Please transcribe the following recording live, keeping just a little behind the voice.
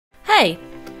Hey,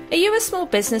 are you a small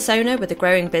business owner with a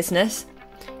growing business?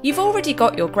 You've already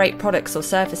got your great products or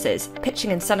services,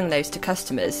 pitching and selling those to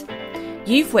customers.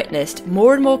 You've witnessed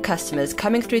more and more customers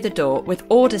coming through the door with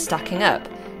orders stacking up.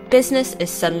 Business is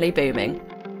suddenly booming.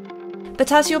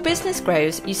 But as your business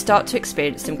grows, you start to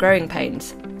experience some growing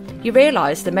pains. You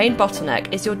realise the main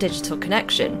bottleneck is your digital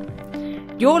connection.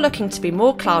 You're looking to be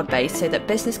more cloud-based so that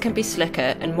business can be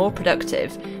slicker and more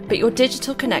productive, but your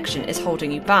digital connection is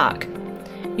holding you back.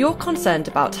 You're concerned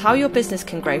about how your business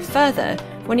can grow further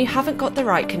when you haven't got the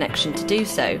right connection to do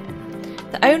so.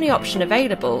 The only option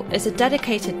available is a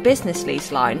dedicated business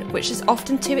lease line, which is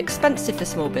often too expensive for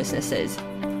small businesses.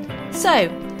 So,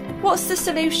 what's the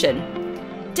solution?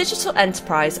 Digital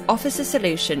Enterprise offers a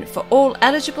solution for all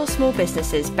eligible small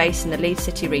businesses based in the Leeds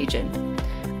City region.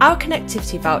 Our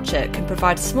connectivity voucher can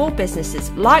provide small businesses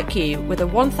like you with a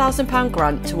 £1,000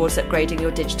 grant towards upgrading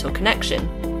your digital connection.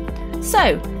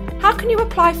 So, how can you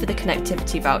apply for the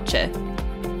connectivity voucher?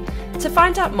 To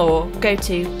find out more, go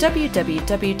to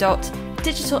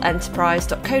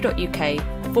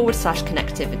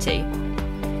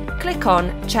www.digitalenterprise.co.uk/connectivity. Click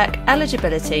on Check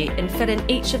Eligibility and fill in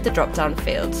each of the drop-down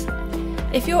fields.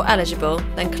 If you're eligible,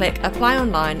 then click Apply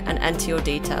Online and enter your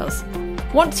details.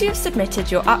 Once you have submitted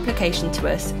your application to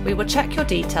us, we will check your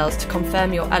details to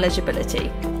confirm your eligibility.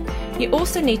 You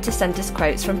also need to send us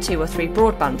quotes from 2 or 3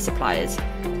 broadband suppliers.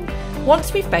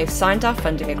 Once we've both signed our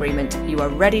funding agreement, you are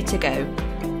ready to go.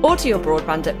 Order your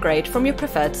broadband upgrade from your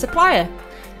preferred supplier.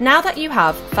 Now that you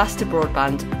have faster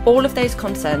broadband, all of those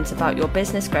concerns about your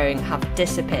business growing have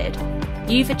disappeared.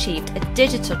 You've achieved a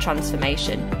digital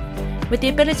transformation. With the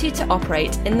ability to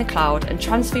operate in the cloud and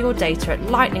transfer your data at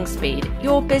lightning speed,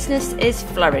 your business is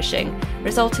flourishing,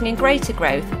 resulting in greater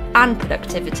growth and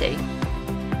productivity.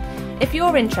 If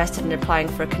you're interested in applying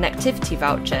for a connectivity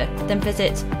voucher, then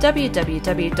visit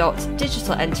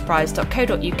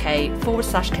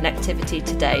www.digitalenterprise.co.uk/connectivity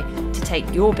today to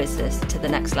take your business to the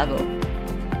next level.